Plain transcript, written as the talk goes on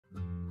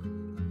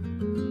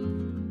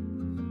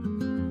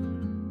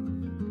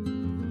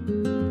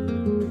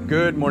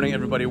Good morning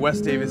everybody,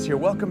 Davies here.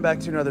 Welcome back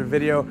to another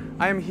video.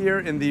 I am here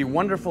in the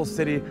wonderful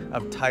city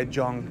of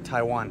Taichung,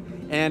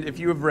 Taiwan. And if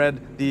you have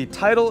read the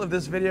title of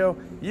this video,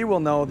 you will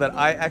know that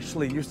I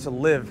actually used to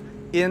live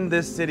in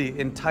this city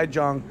in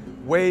Taichung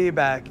way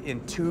back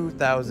in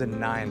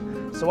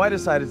 2009. So I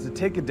decided to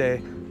take a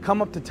day,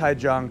 come up to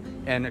Taichung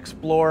and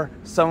explore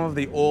some of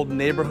the old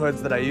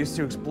neighborhoods that I used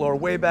to explore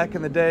way back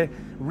in the day,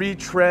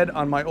 retread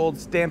on my old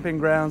stamping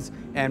grounds,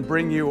 and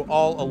bring you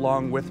all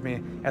along with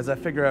me as I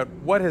figure out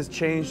what has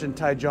changed in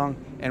Taichung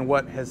and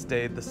what has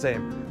stayed the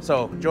same.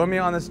 So join me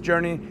on this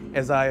journey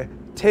as I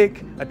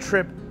take a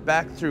trip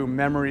back through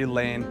memory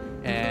lane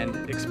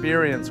and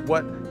experience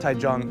what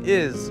Taichung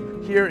is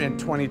here in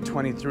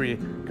 2023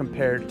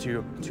 compared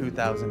to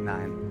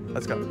 2009.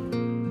 Let's go.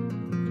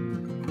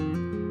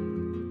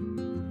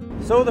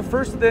 So the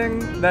first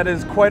thing that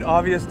is quite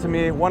obvious to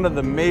me, one of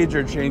the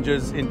major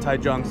changes in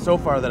Taichung so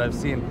far that I've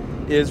seen,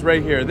 is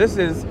right here. This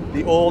is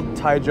the old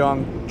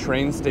Taichung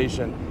train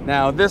station.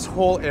 Now this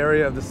whole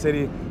area of the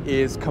city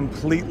is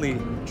completely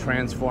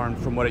transformed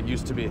from what it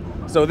used to be.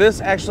 So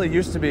this actually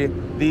used to be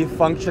the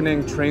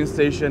functioning train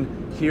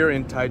station here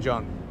in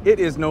Taichung. It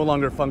is no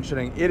longer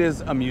functioning. It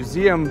is a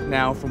museum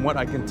now from what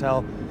I can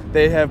tell.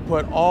 They have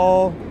put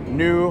all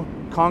new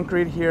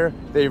concrete here.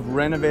 They've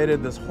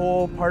renovated this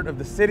whole part of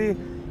the city.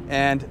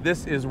 And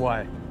this is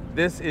why.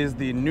 This is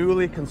the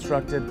newly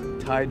constructed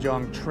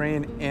Taichung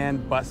train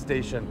and bus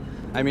station.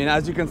 I mean,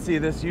 as you can see,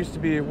 this used to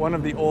be one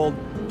of the old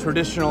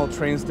traditional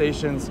train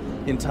stations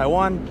in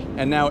Taiwan,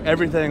 and now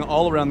everything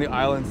all around the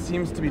island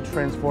seems to be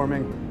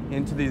transforming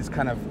into these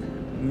kind of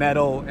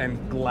metal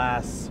and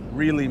glass,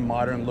 really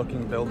modern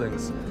looking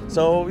buildings.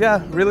 So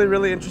yeah,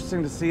 really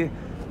interesting to see.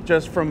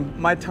 Just from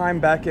my time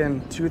back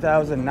in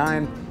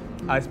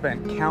 2009, I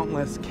spent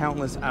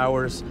countless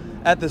hours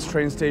at this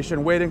train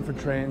station, waiting for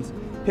trains,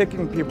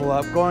 picking people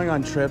up, going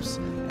on trips,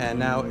 and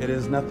now it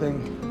is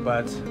nothing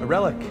but a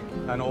relic,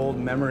 an old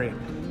memory.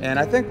 And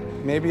I think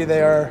maybe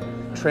they are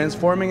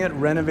transforming it,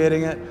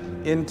 renovating it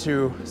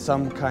into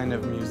some kind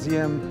of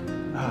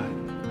museum.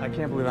 I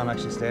can't believe I'm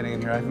actually standing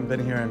in here. I haven't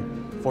been here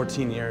in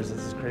 14 years, this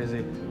is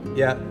crazy.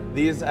 Yeah,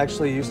 these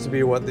actually used to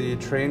be what the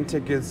train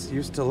tickets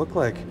used to look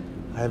like.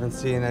 I haven't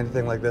seen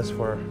anything like this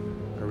for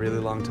a really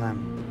long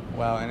time.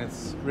 Wow, and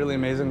it's really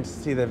amazing to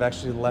see they've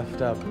actually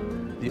left up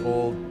the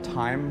old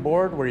time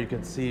board where you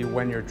could see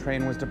when your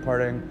train was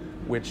departing,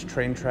 which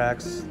train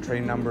tracks,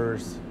 train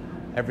numbers,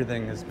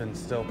 everything has been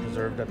still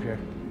preserved up here.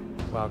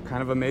 Wow,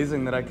 kind of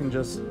amazing that I can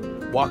just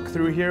walk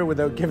through here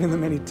without giving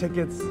them any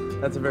tickets.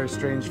 That's a very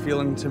strange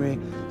feeling to me.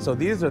 So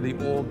these are the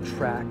old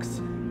tracks,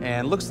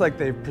 and looks like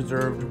they've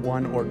preserved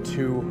one or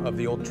two of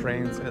the old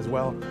trains as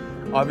well.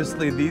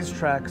 Obviously, these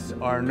tracks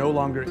are no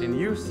longer in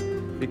use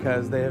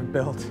because they have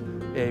built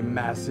a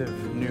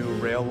massive new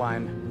rail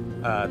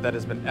line that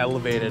has been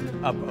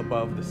elevated up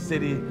above the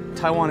city.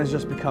 Taiwan is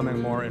just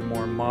becoming more and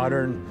more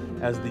modern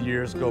as the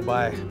years go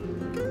by.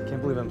 I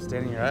can't believe I'm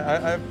standing here.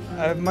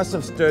 I must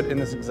have stood in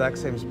this exact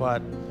same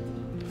spot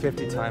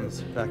 50 times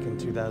back in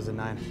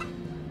 2009.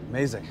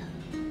 Amazing.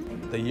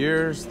 The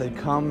years, they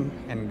come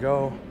and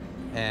go,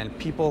 and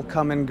people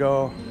come and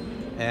go,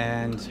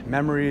 and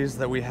memories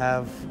that we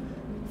have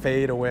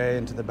fade away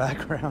into the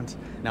background.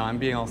 Now I'm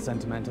being all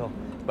sentimental.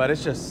 But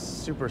it's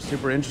just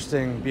super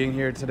interesting being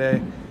here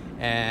today,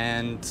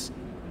 and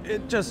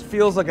it just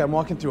feels like I'm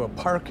walking through a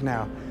park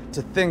now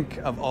to think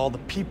of all the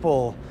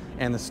people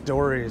and the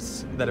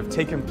stories that have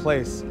taken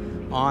place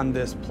on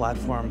this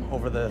platform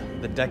over the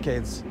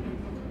decades.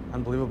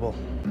 Unbelievable.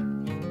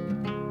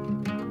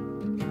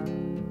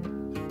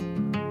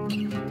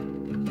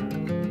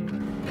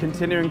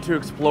 Continuing to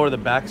explore the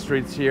back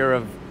streets here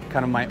of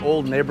kind of my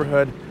old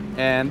neighborhood.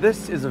 And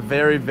this is a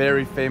very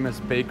famous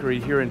bakery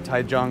here in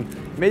Taichung,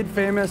 made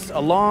famous a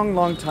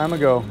long time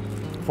ago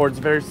for its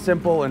very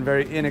simple and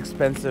very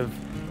inexpensive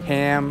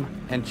ham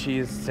and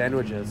cheese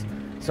sandwiches.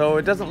 So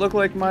it doesn't look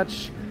like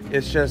much,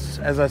 it's just,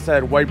 as I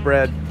said, white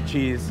bread,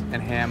 cheese,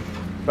 and ham.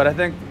 But I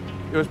think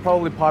it was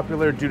probably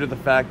popular due to the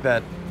fact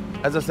that,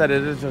 as I said,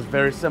 it is just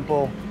very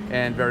simple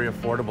and very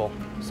affordable.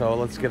 So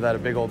let's give that a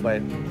big old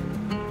bite.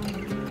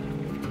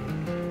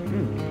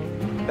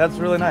 That's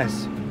really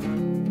nice.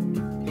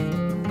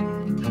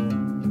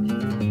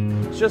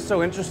 Just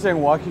so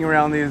interesting walking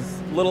around these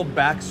little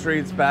back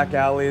streets, back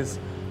alleys,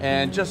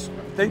 and just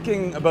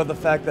thinking about the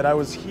fact that I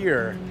was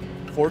here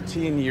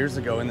 14 years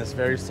ago in this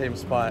very same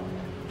spot.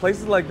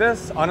 Places like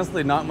this,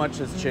 honestly, not much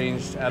has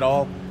changed at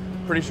all.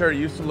 Pretty sure it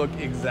used to look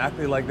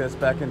exactly like this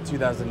back in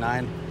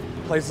 2009.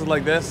 Places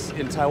like this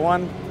in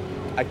Taiwan,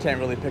 I can't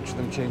really picture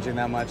them changing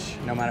that much,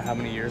 no matter how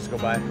many years go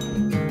by.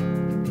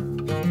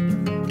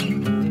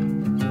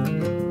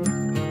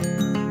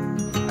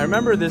 I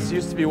remember this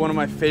used to be one of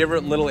my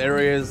favorite little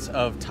areas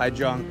of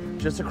Taichung.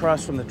 Just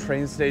across from the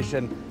train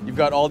station, you've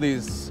got all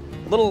these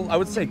little, I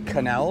would say,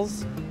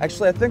 canals.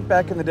 Actually, I think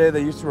back in the day they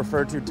used to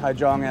refer to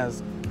Taichung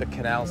as the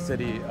canal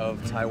city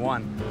of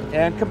Taiwan.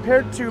 And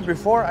compared to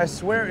before, I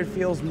swear it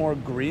feels more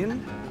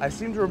green. I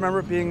seem to remember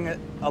it being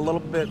a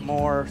little bit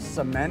more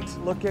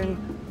cement looking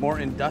more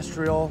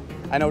industrial.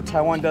 I know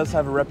Taiwan does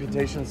have a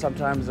reputation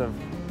sometimes of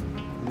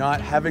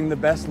not having the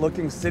best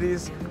looking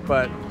cities,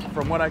 but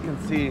from what I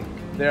can see,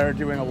 they are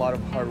doing a lot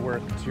of hard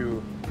work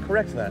to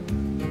correct that.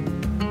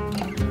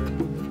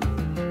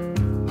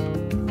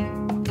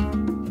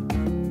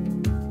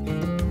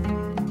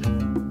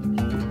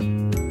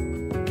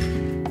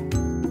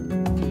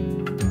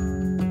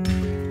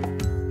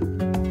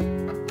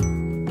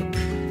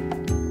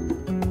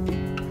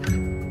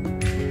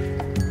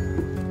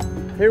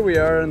 Here we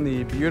are in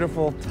the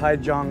beautiful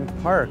Taichung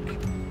Park,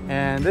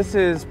 and this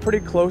is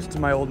pretty close to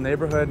my old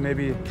neighborhood,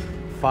 maybe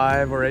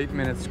 5 or 8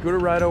 minute scooter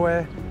ride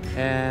away.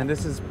 And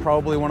this is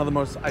probably one of the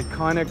most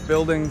iconic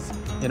buildings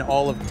in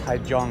all of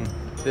Taichung.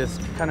 This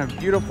kind of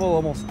beautiful,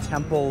 almost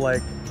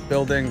temple-like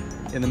building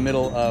in the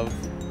middle of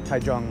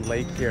Taichung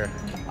Lake here.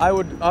 I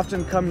would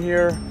often come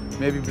here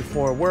maybe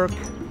before work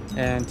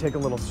and take a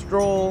little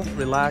stroll,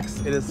 relax.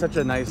 It is such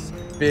a nice,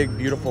 big,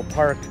 beautiful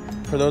park.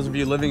 For those of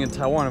you living in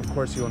Taiwan, of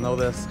course, you will know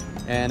this.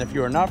 And if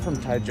you are not from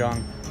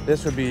Taichung,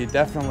 this would be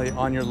definitely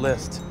on your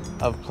list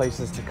of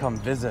places to come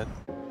visit.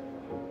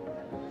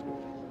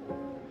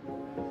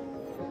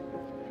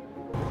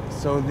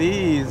 So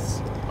these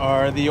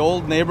are the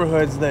old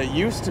neighborhoods that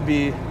used to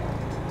be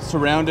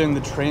surrounding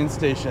the train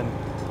station.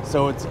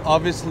 So it's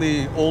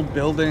obviously old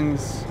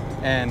buildings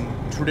and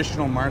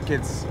traditional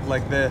markets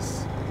like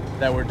this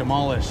that were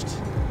demolished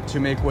to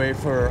make way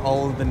for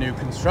all of the new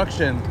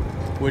construction,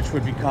 which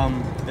would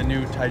become the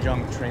new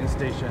Taichung train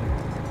station.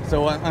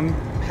 So I'm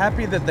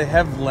happy that they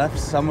have left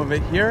some of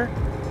it here,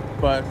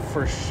 but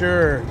for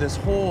sure this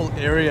whole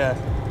area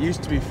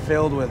used to be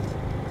filled with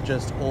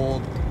just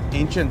old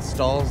ancient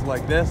stalls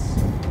like this,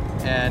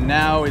 and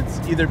now it's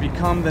either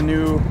become the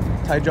new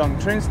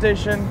Taichung train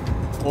station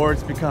or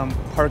it's become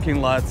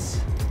parking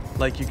lots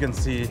like you can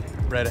see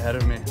right ahead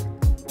of me.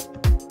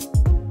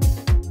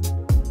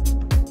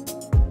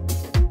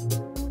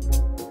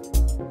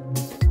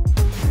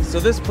 So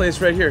this place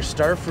right here,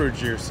 Starfruit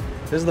Juice,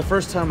 this is the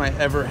first time I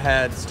ever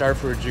had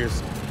Starfruit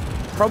Juice.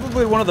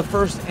 Probably one of the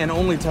first and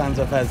only times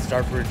I've had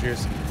Starfruit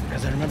Juice,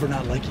 because I remember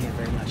not liking it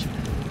very much.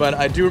 But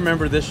I do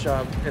remember this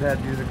shop, it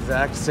had these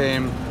exact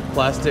same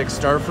plastic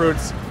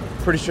Starfruits.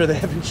 Pretty sure they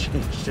haven't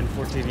changed in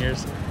 14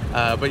 years.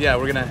 But yeah,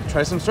 we're gonna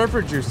try some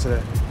Starfruit Juice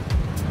today.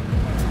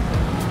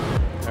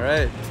 All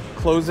right,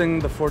 closing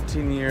the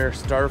 14-year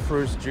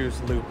Starfruit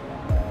Juice loop.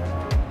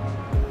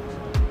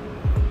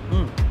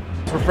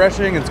 It's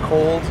refreshing, it's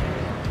cold.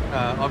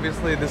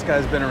 Obviously this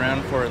guy's been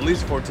around for at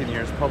least 14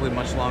 years, probably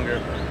much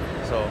longer.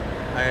 So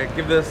I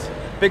give this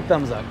big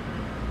thumbs up.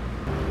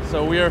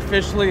 So we are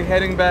officially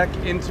heading back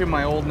into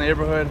my old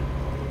neighborhood,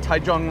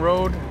 Taichung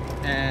Road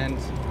and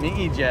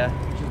Mingyijie,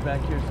 which is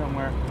back here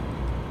somewhere.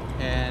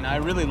 And I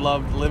really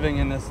loved living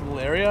in this little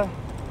area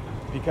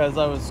because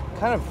I was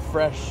kind of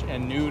fresh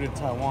and new to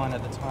Taiwan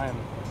at the time.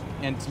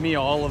 And to me,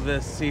 all of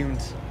this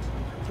seemed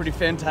pretty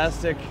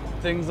fantastic.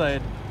 Things I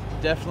had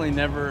definitely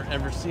never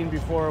ever seen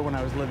before when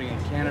I was living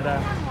in Canada.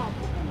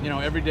 You know,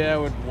 every day I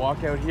would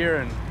walk out here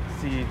and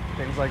see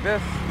things like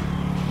this,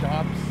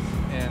 shops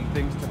and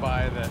things to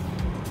buy that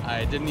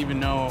I didn't even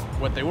know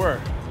what they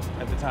were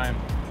at the time.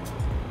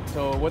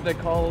 So what they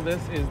call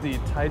this is the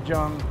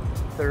Taichung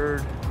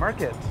Third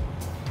Market.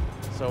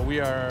 So we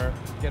are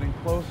getting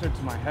closer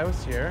to my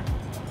house here.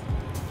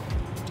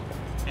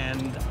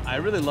 And I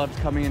really loved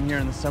coming in here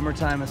in the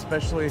summertime,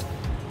 especially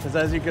because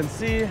as you can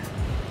see,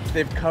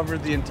 they've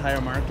covered the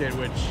entire market,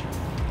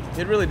 which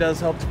it really does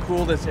help to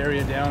cool this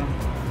area down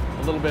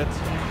a little bit.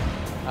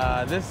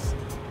 This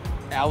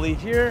alley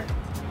here,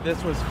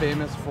 this was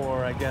famous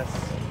for, I guess,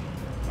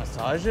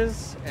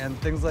 massages and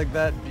things like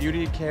that,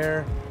 beauty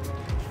care,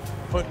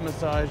 foot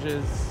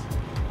massages,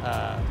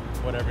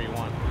 whatever you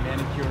want,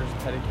 manicures,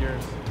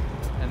 pedicures.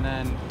 And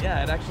then,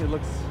 yeah, it actually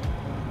looks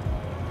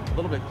a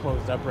little bit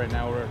closed up right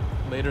now. We're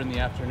later in the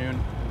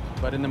afternoon,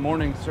 but in the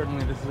morning,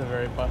 certainly this is a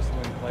very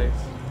bustling place.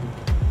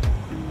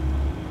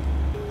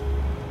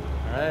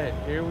 All right,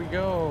 here we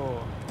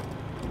go.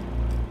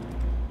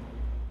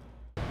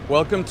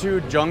 Welcome to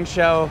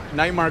Zhongxiao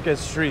Night Market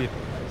Street.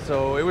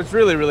 So it was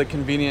really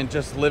convenient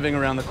just living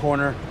around the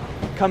corner,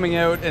 coming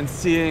out and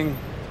seeing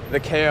the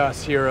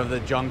chaos here of the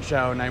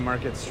Zhongxiao Night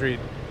Market Street.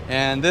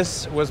 And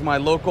this was my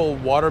local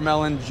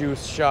watermelon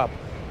juice shop.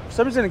 For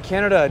some reason in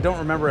Canada, I don't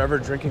remember ever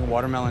drinking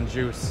watermelon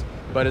juice,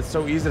 but it's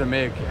so easy to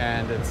make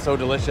and it's so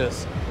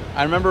delicious.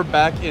 I remember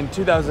back in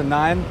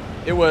 2009,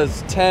 it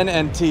was 10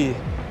 NT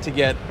to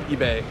get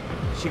eBay,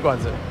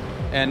 Shiguanzi.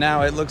 And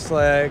now it looks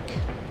like,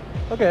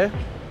 okay,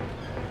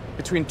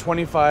 between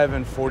 25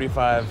 and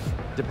 45,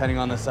 depending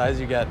on the size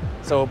you get.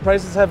 So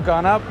prices have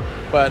gone up,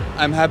 but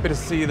I'm happy to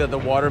see that the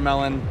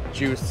watermelon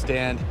juice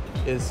stand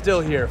is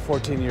still here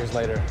 14 years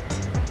later.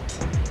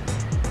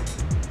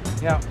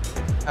 Yeah.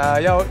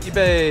 要一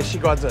杯西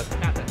瓜子，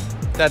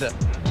大的。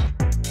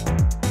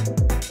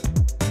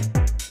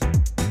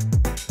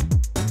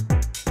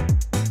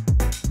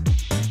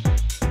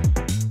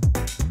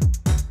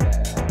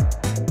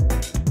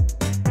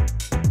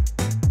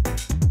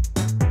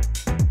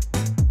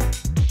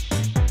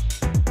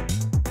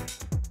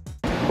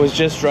was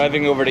just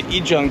driving over to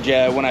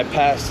Taichung when I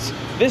passed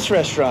this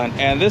restaurant,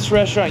 and this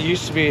restaurant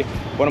used to be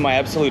one of my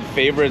absolute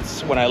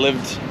favorites when I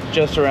lived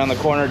just around the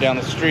corner down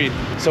the street.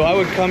 So I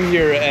would come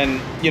here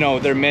and, you know,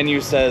 their menu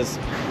says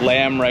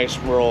lamb rice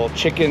roll,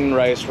 chicken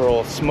rice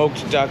roll,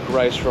 smoked duck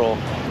rice roll.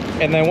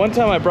 And then one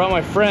time I brought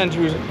my friend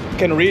who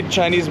can read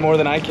Chinese more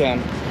than I can.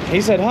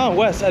 He said, "Huh,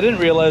 Wes, I didn't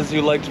realize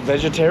you liked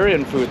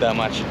vegetarian food that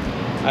much."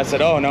 I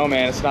said, "Oh no,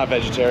 man, it's not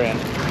vegetarian."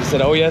 He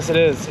said, "Oh yes, it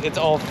is. It's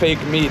all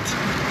fake meat."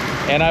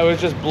 And I was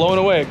just blown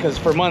away because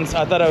for months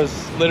I thought I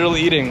was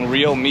literally eating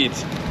real meat.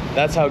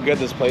 That's how good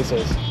this place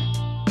is.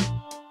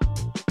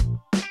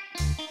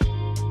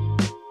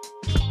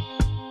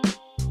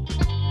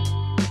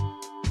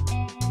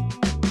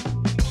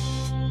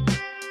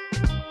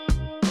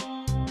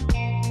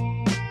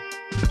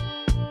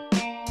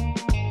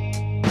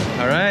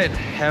 All right,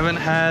 haven't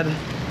had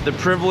the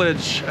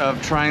privilege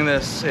of trying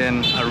this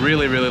in a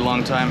really, really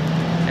long time.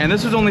 And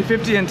this was only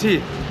 50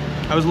 NT.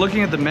 I was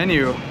looking at the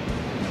menu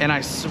and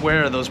I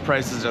swear those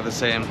prices are the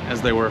same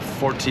as they were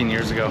 14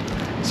 years ago.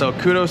 So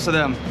kudos to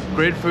them.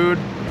 Great food,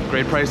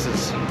 great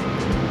prices.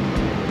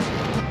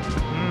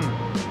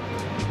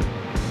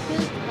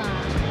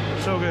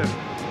 So good.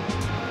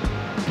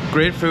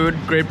 Great food,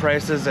 great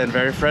prices, and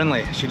very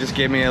friendly. She just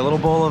gave me a little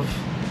bowl of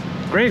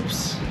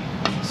grapes.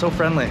 So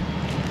friendly.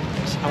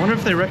 I wonder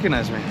if they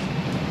recognize me.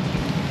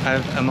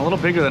 I'm a little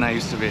bigger than I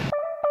used to be.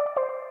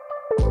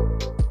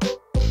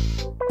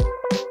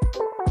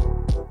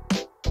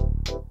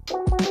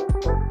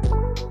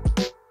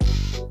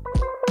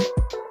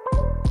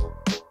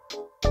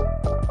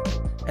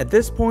 At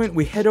this point,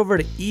 we head over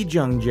to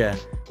Taichung,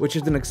 which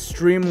is an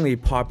extremely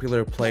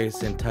popular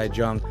place in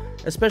Taichung,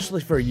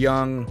 especially for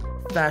young,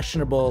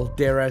 fashionable,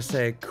 dare I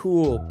say,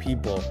 cool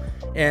people.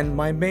 And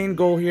my main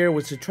goal here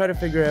was to try to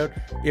figure out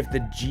if the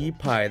Ji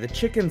Pai, the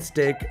chicken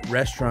steak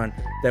restaurant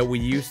that we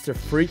used to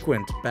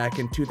frequent back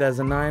in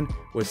 2009,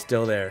 was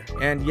still there.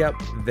 And yep,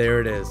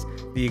 there it is.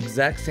 The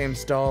exact same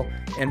stall.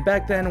 And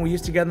back then we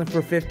used to get them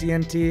for 50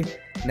 NT.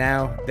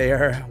 Now they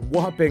are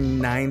whopping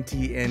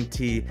 90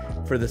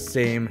 NT for the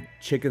same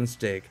chicken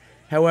steak.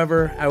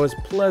 However, I was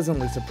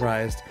pleasantly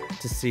surprised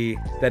to see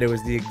that it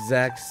was the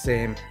exact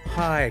same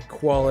high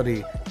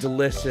quality,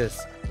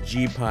 delicious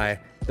Ji Pai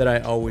that I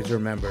always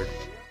remembered.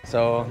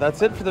 So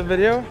that's it for the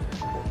video.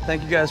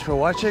 Thank you guys for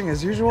watching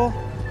as usual,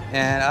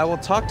 and I will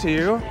talk to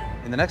you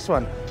in the next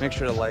one. Make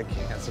sure to like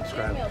and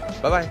subscribe.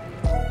 Bye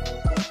bye.